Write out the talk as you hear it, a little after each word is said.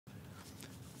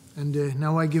And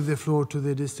now I give the floor to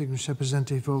the distinguished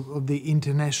representative of the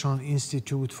International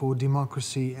Institute for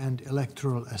Democracy and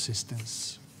Electoral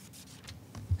Assistance.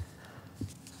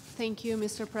 Thank you,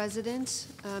 Mr. President,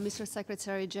 Mr.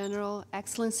 Secretary General,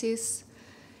 Excellencies.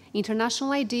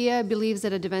 International IDEA believes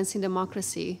that advancing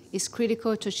democracy is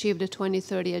critical to achieve the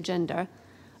 2030 agenda,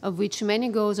 of which many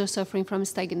goals are suffering from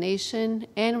stagnation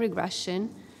and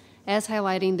regression, as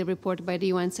highlighted in the report by the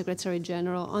UN Secretary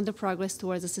General on the progress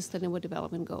towards the Sustainable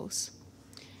Development Goals.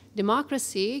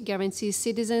 Democracy guarantees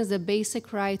citizens the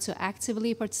basic right to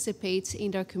actively participate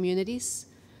in their communities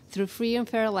through free and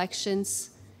fair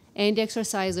elections and the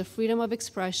exercise of freedom of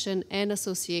expression and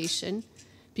association.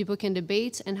 People can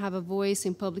debate and have a voice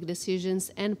in public decisions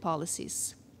and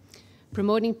policies.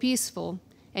 Promoting peaceful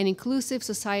and inclusive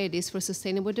societies for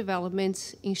sustainable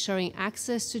development, ensuring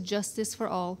access to justice for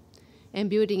all, and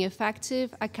building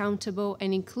effective, accountable,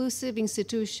 and inclusive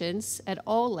institutions at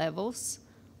all levels,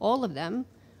 all of them,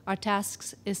 are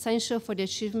tasks essential for the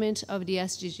achievement of the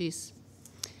SDGs.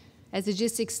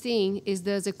 SDG 16 is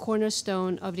thus a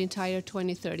cornerstone of the entire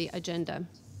 2030 agenda.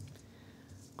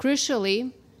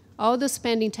 Crucially, all those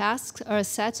pending tasks are a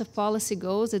set of policy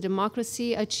goals that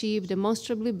democracy achieved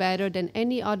demonstrably better than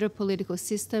any other political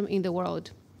system in the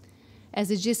world.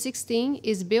 SDG 16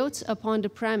 is built upon the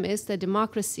premise that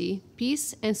democracy,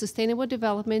 peace, and sustainable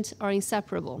development are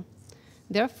inseparable.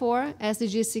 Therefore,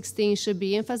 SDG 16 should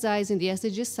be emphasized in the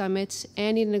SDG Summit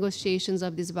and in negotiations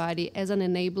of this body as an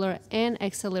enabler and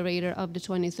accelerator of the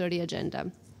 2030 agenda.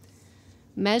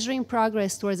 Measuring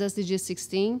progress towards SDG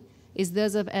 16 is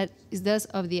thus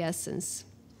of the essence.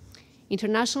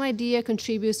 International IDEA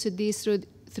contributes to this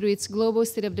through its Global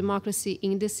State of Democracy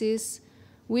indices,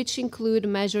 which include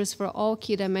measures for all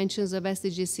key dimensions of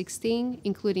SDG 16,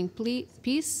 including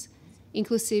peace,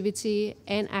 inclusivity,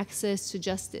 and access to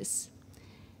justice.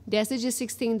 The SDG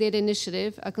 16 Data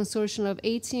Initiative, a consortium of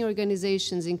 18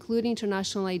 organizations, including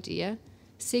International IDEA,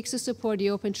 seeks to support the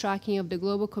open tracking of the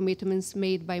global commitments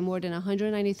made by more than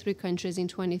 193 countries in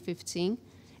 2015,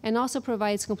 and also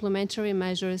provides complementary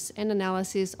measures and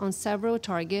analysis on several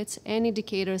targets and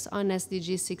indicators on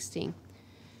SDG 16.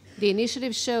 The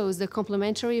initiative shows the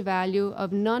complementary value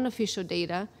of non-official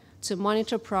data to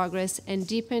monitor progress and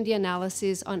deepen the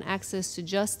analysis on access to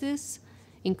justice,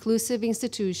 inclusive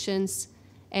institutions,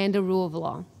 and the rule of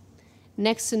law.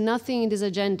 Next to nothing in this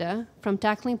agenda, from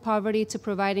tackling poverty to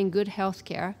providing good health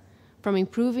care, from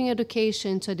improving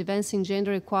education to advancing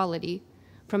gender equality,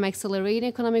 from accelerating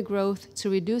economic growth to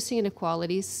reducing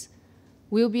inequalities,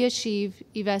 will be achieved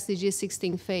if SDG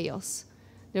 16 fails.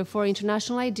 Therefore,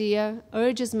 International IDEA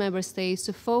urges member states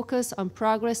to focus on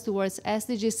progress towards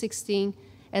SDG 16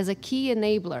 as a key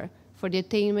enabler for the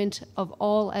attainment of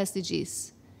all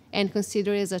SDGs, and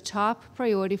consider it as a top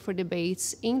priority for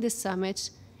debates in the summit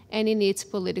and in its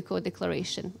political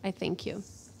declaration. I thank you.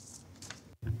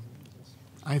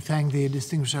 I thank the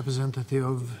distinguished representative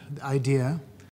of the IDEA.